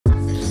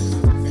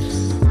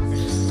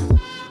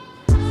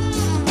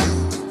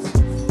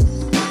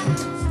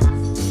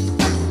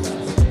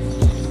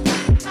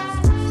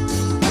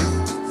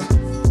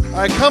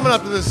All right, coming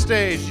up to the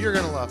stage, you're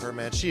going to love her,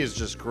 man. She is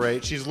just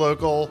great. She's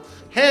local.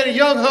 Hanna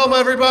Ljungholm,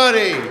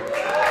 everybody.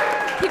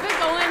 Keep it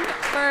going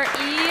for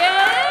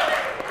Ian.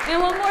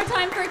 And one more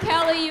time for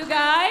Kelly, you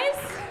guys.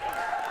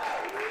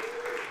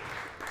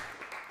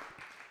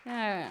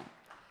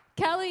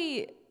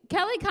 Kelly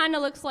kind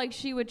of looks like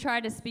she would try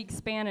to speak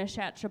Spanish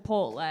at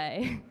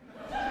Chipotle.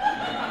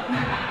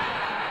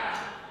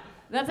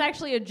 That's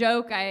actually a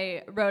joke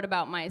I wrote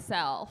about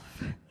myself.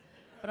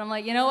 But I'm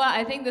like, you know what?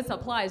 I think this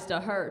applies to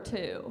her,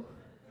 too.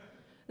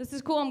 This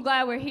is cool. I'm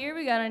glad we're here.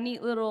 We got a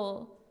neat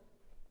little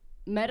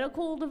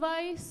medical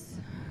device.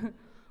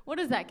 What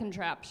is that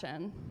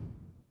contraption?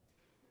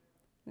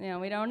 Yeah,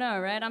 we don't know,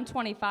 right? I'm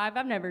 25.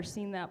 I've never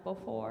seen that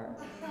before.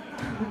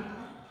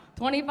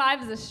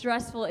 25 is a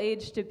stressful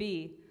age to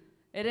be.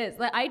 It is.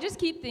 Like, I just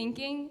keep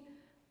thinking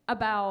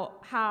about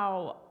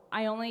how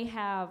I only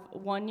have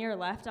 1 year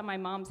left on my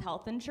mom's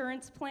health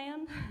insurance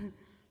plan.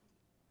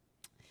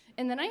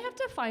 And then I have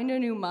to find a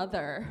new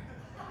mother.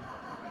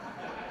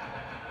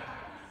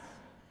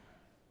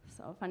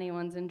 So if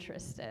anyone's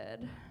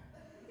interested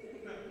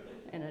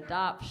in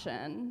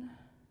adoption,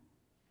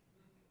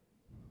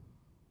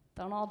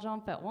 don't all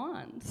jump at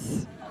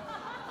once.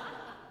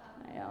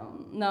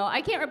 No,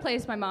 I can't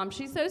replace my mom.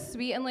 She's so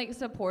sweet and like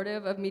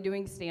supportive of me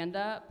doing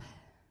stand-up,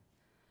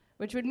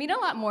 which would mean a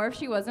lot more if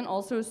she wasn't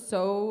also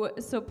so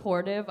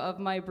supportive of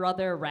my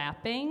brother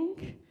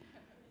rapping.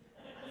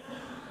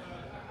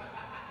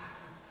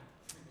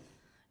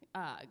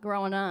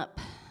 Growing up,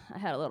 I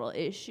had a little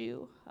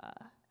issue. I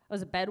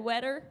was a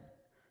bedwetter.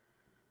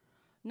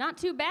 Not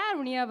too bad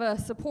when you have a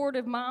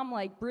supportive mom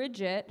like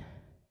Bridget.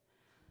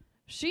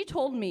 She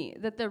told me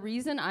that the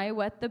reason I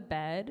wet the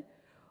bed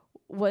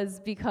was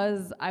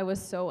because I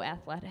was so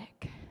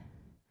athletic.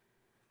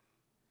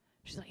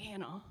 She's like,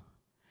 Hannah,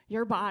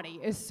 your body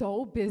is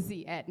so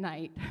busy at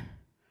night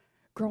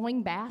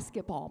growing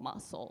basketball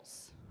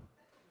muscles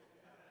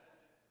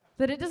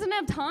that it doesn't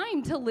have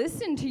time to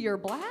listen to your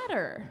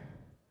bladder.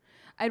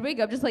 I'd wake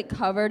up just like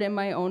covered in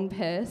my own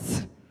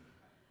piss.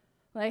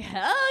 Like,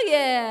 hell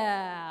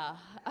yeah,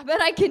 I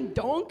bet I can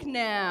dunk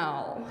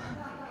now.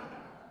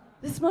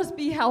 This must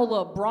be how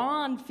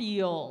LeBron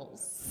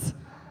feels.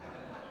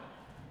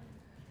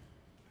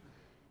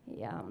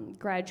 Yeah,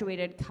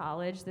 graduated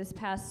college this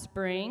past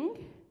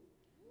spring.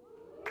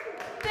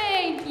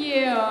 Thank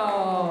you,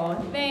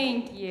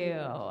 thank you.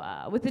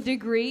 With a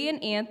degree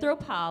in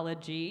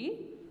anthropology.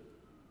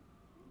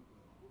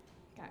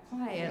 Got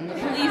quiet and the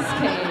police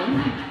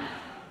came.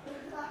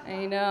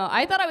 I know.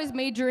 I thought I was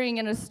majoring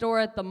in a store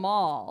at the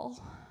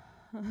mall.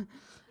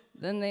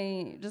 Then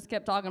they just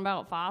kept talking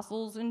about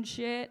fossils and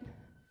shit.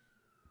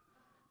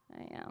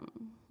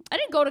 I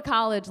didn't go to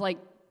college like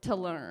to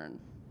learn.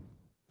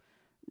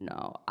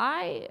 No,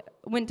 I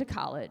went to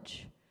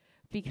college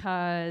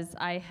because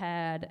I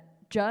had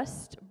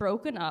just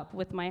broken up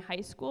with my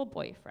high school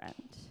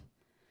boyfriend.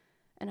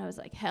 And I was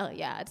like, hell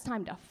yeah, it's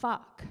time to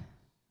fuck.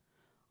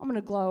 I'm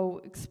gonna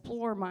go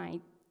explore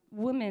my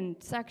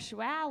women's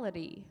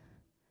sexuality.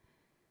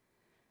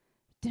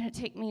 Didn't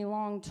take me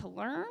long to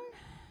learn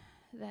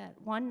that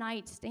one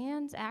night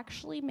stands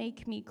actually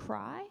make me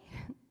cry.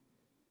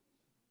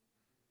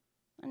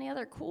 Any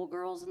other cool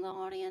girls in the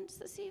audience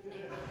this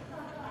evening?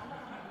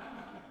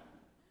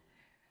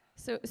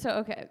 So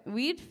okay,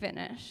 we'd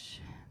finish.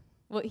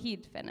 Well,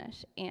 he'd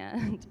finish,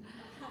 and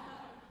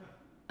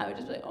I would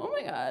just be like, oh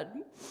my God,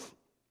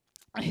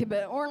 I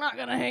bet we're not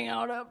gonna hang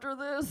out after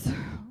this.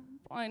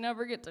 I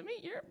never get to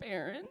meet your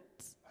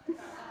parents.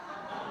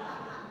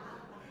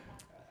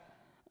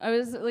 I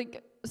was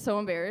like so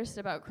embarrassed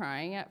about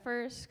crying at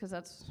first, because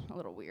that's a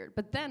little weird.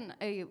 But then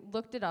I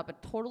looked it up, it's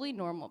totally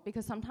normal,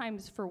 because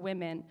sometimes for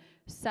women,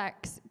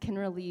 sex can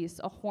release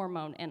a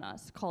hormone in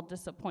us called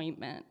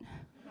disappointment.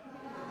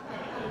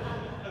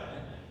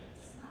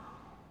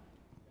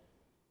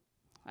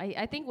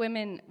 I think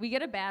women, we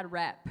get a bad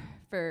rep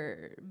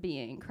for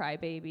being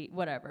crybaby,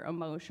 whatever,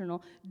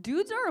 emotional.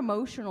 Dudes are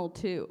emotional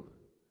too.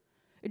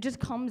 It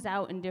just comes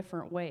out in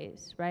different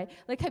ways, right?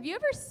 Like, have you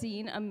ever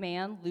seen a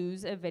man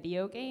lose a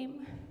video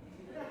game?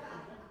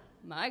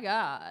 My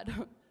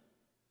God.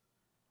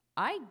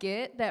 I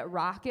get that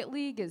Rocket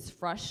League is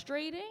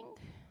frustrating,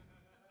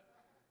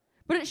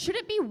 but it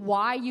shouldn't be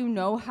why you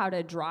know how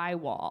to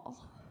drywall.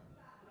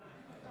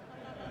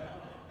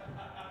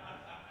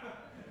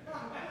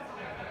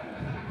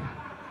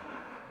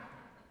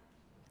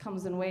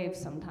 Comes in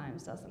waves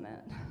sometimes, doesn't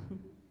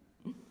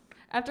it?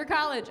 After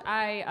college,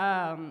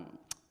 I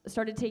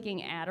started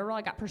taking Adderall.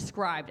 I got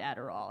prescribed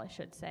Adderall, I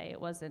should say.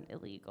 It wasn't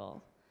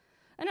illegal.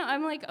 I know,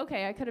 I'm like,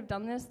 okay, I could have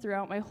done this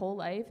throughout my whole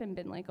life and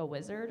been like a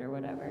wizard or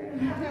whatever.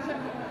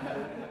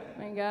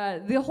 My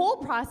God. The whole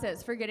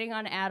process for getting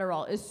on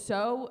Adderall is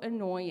so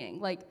annoying.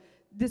 Like,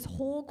 this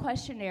whole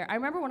questionnaire, I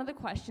remember one of the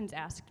questions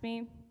asked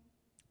me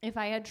if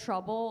I had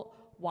trouble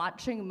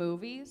watching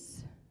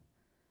movies.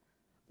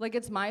 Like,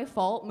 it's my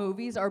fault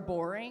movies are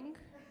boring.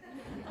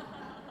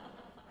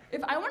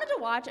 If I wanted to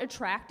watch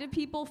attractive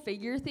people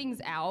figure things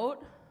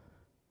out,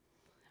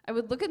 I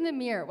would look in the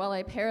mirror while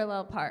I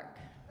parallel park.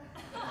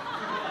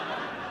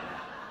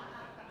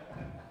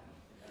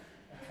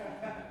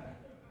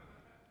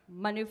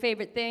 My new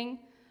favorite thing,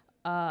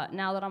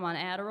 now that I'm on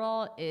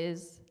Adderall,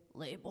 is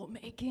label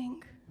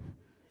making.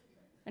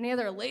 Any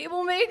other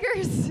label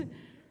makers?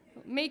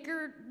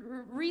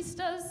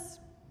 Maker-ristas?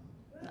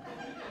 No.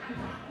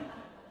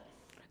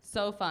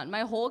 So fun.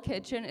 My whole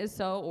kitchen is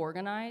so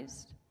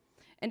organized,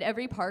 and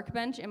every park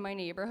bench in my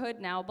neighborhood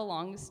now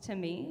belongs to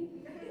me.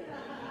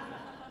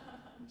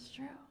 It's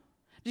true.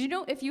 Did you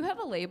know if you have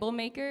a label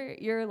maker,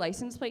 your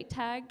license plate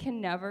tag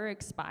can never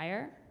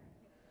expire?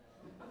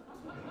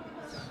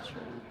 It's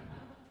true.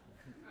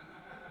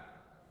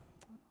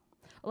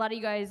 A lot of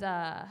you guys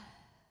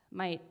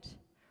might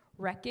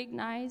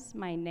recognize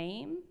my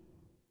name.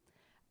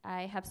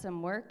 I have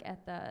some work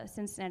at the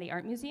Cincinnati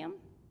Art Museum.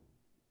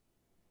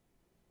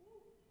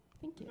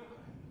 Thank you.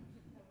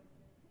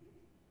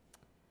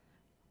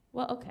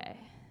 Well, okay.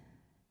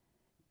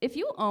 If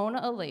you own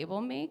a label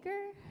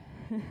maker,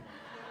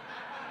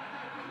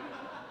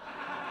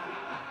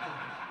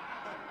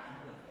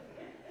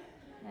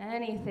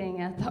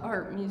 anything at the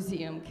art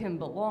museum can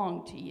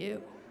belong to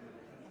you.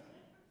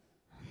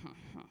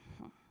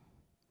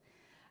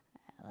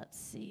 Let's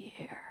see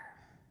here.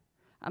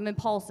 I'm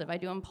impulsive. I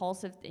do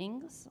impulsive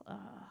things.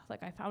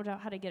 Like I found out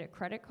how to get a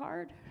credit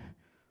card.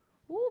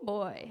 Oh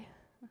boy.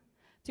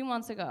 2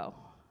 months ago,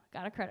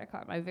 got a credit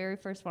card, my very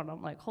first one.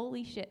 I'm like,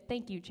 holy shit,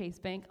 thank you, Chase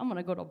Bank. I'm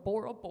gonna go to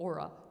Bora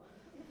Bora.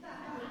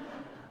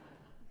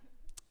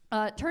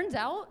 Turns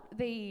out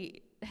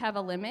they have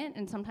a limit,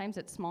 and sometimes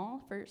it's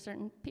small for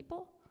certain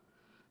people.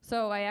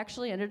 So I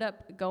actually ended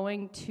up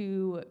going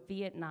to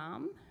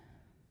Vietnam.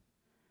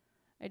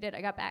 I did.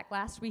 I got back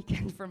last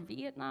weekend from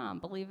Vietnam,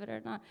 believe it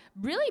or not.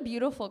 Really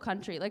beautiful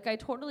country. Like, I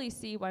totally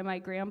see why my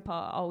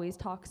grandpa always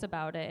talks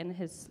about it in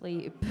his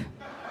sleep.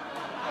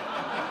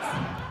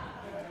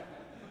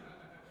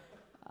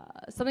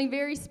 Something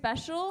very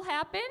special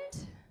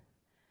happened.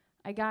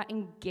 I got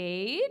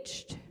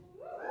engaged.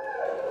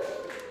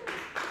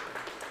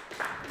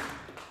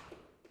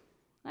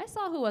 I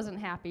saw who wasn't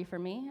happy for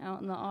me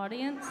out in the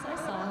audience. I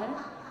saw it.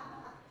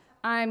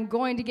 I'm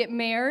going to get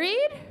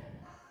married.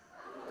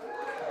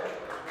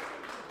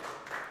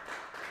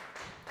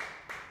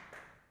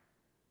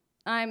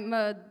 I'm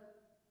a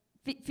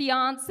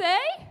fiance.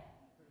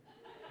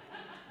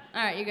 All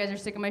right, you guys are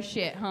sick of my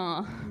shit,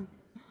 huh?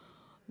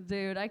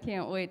 Dude, I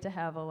can't wait to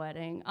have a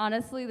wedding.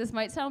 Honestly, this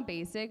might sound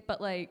basic, but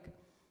like,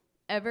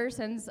 ever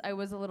since I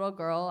was a little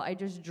girl, I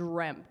just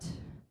dreamt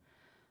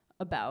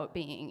about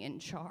being in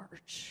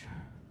charge.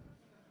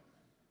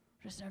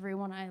 Just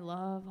everyone I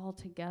love all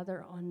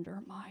together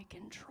under my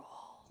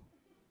control.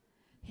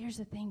 Here's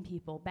the thing,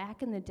 people.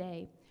 Back in the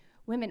day,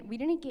 women, we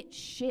didn't get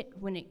shit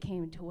when it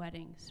came to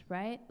weddings,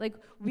 right? Like,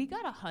 we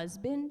got a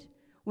husband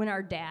when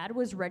our dad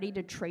was ready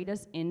to trade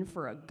us in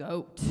for a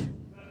goat.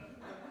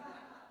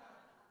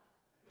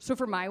 So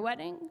for my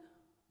wedding,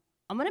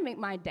 I'm gonna make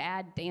my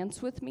dad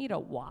dance with me to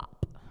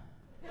WAP.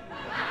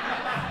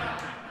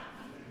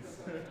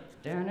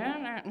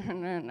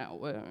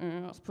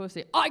 No,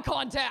 pussy. Eye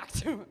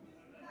contact!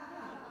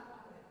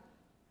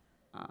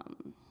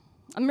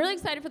 I'm really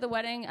excited for the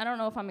wedding. I don't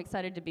know if I'm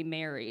excited to be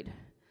married.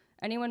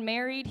 Anyone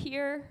married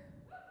here?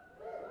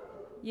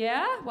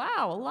 Yeah?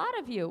 Wow, a lot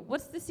of you.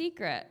 What's the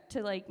secret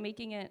to like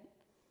making it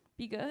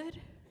be good?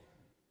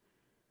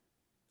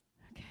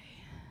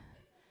 Okay.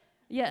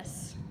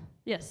 Yes.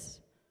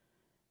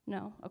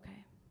 No?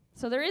 Okay.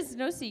 So there is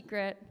no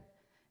secret,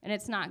 and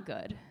it's not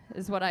good,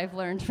 is what I've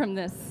learned from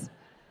this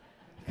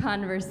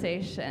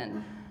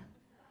conversation.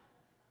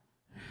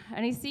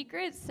 Any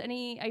secrets?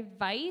 Any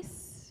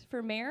advice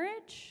for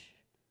marriage?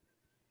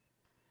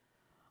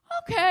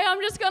 Okay, I'm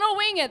just gonna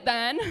wing it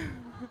then.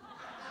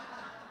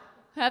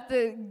 Have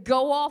to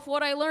go off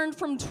what I learned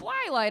from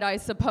Twilight, I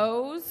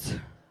suppose.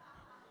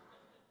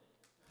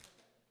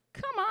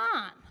 Come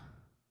on.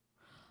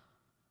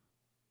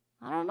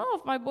 I don't know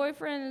if my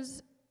boyfriend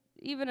is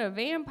even a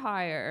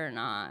vampire or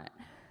not.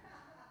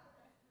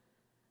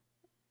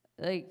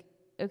 Like,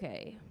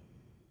 okay.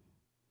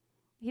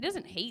 He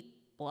doesn't hate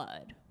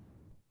blood.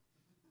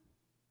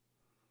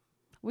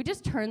 We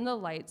just turn the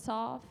lights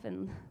off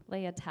and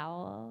lay a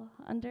towel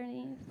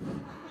underneath.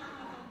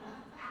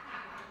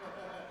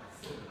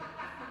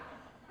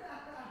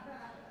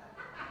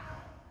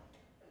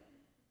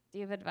 Do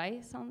you have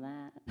advice on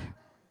that?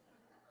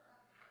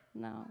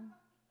 No?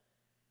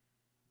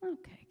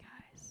 Okay,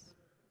 guys.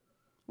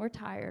 We're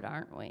tired,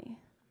 aren't we?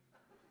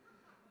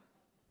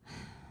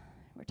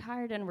 We're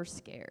tired and we're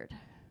scared.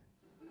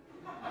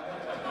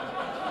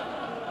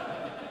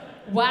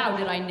 Wow,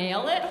 did I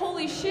nail it?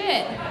 Holy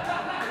shit.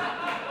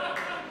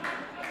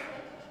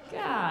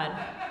 God.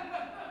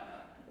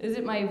 Is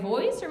it my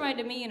voice or my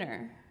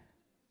demeanor?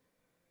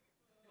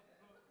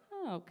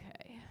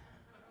 Okay.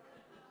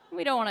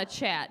 We don't want to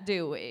chat,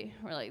 do we?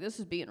 We're like, this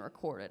is being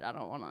recorded. I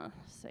don't want to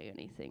say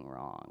anything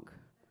wrong.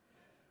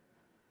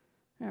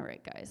 All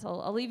right, guys,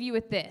 I'll leave you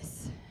with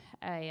this.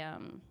 I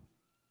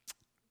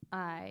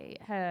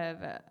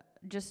have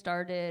just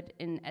started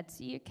an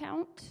Etsy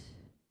account.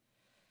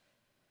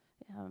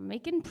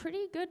 Making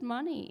pretty good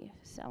money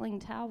selling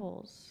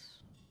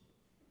towels.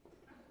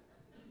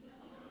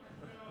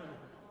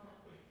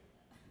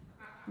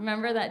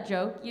 Remember that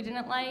joke you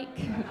didn't like?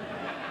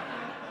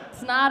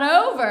 It's not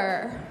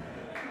over.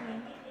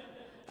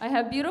 I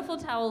have beautiful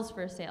towels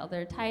for sale.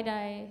 They're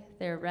tie-dye,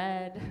 they're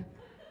red.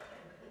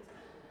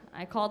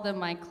 I called them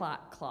my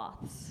clock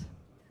cloths.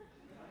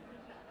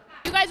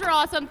 You guys were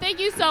awesome. Thank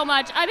you so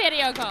much. I'm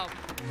Hanna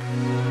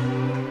Ljungholm.